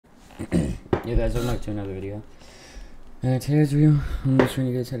Yeah guys, welcome back to another video. Today's video, I'm going to show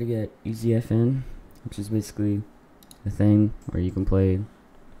you guys how to get Ezfn, which is basically a thing where you can play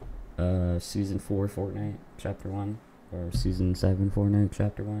Season 4 Fortnite Chapter 1 or Season 7 Fortnite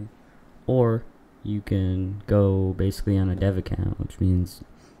Chapter 1, or you can go basically on a dev account, which means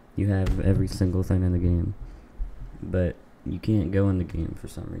you have every single thing in the game, but you can't go in the game for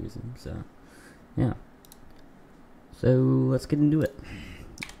some reason. So yeah, so let's get into it.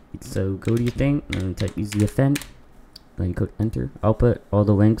 So go to your thing and type Ezfn, then you click enter. I'll put all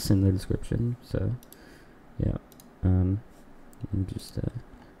the links in the description. So yeah, and just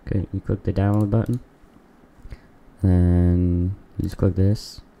okay, you click the download button, and you just click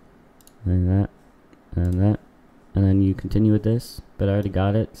this, and that, and that, and then you continue with this. But I already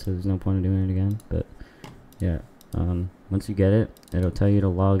got it, so there's no point in doing it again. But yeah, once you get it, it'll tell you to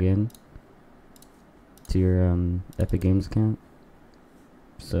log in to your Epic Games account.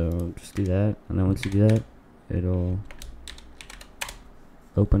 So just do that, and then once you do that, it'll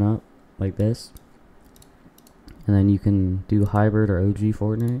open up like this, and then you can do hybrid or OG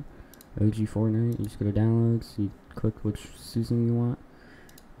Fortnite. You just go to downloads, you click which season you want,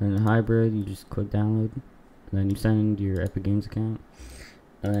 and then hybrid, you just click download, and then you send your Epic Games account,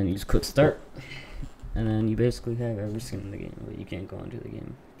 and then you just click start, and then you basically have every skin in the game, but you can't go into the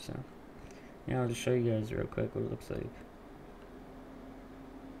game. So yeah, I'll just show you guys real quick what it looks like.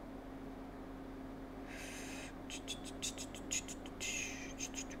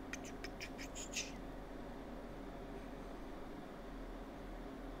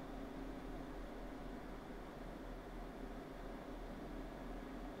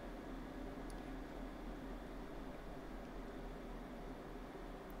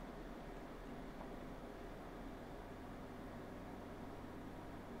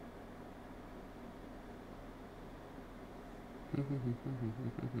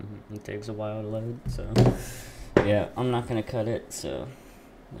 It takes a while to load, so yeah, I'm not gonna cut it, so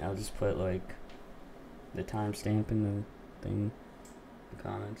I'll just put like the timestamp in the thing, the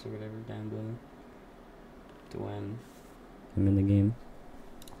comments or whatever down below to when I'm in the game.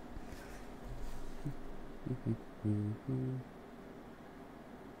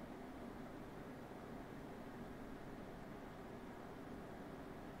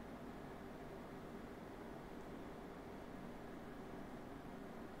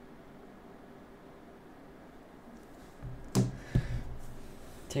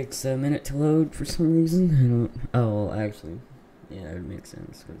 Takes a minute to load for some reason. I don't. Oh, well, actually, yeah, it would make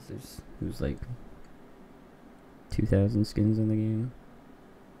sense because there's like 2,000 skins in the game.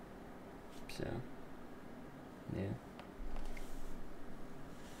 So yeah.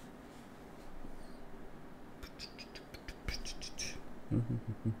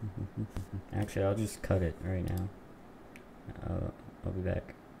 Actually, I'll just cut it right now. I'll be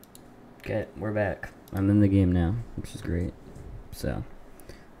back. Okay, we're back. I'm in the game now, which is great. So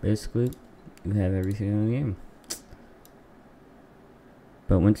basically, you have everything in the game.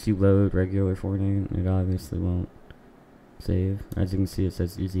 But once you load regular Fortnite, it obviously won't save. As you can see, it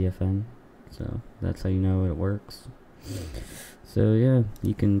says Ezfn, so that's how you know it works. So yeah,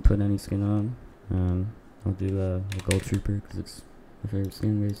 you can put any skin on. I'll do the Gold Trooper because it's my favorite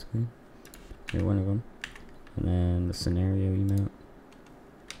skin, basically. You're one of them. And then the scenario emote.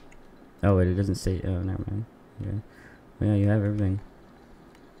 Oh wait, it doesn't say. Oh, never mind. Yeah, well, yeah, you have everything.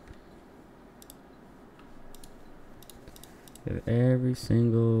 You have every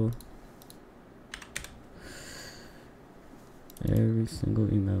single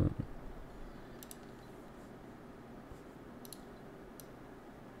emote.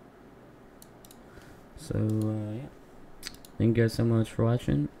 So yeah, thank you guys so much for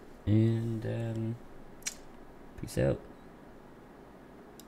watching, and peace out.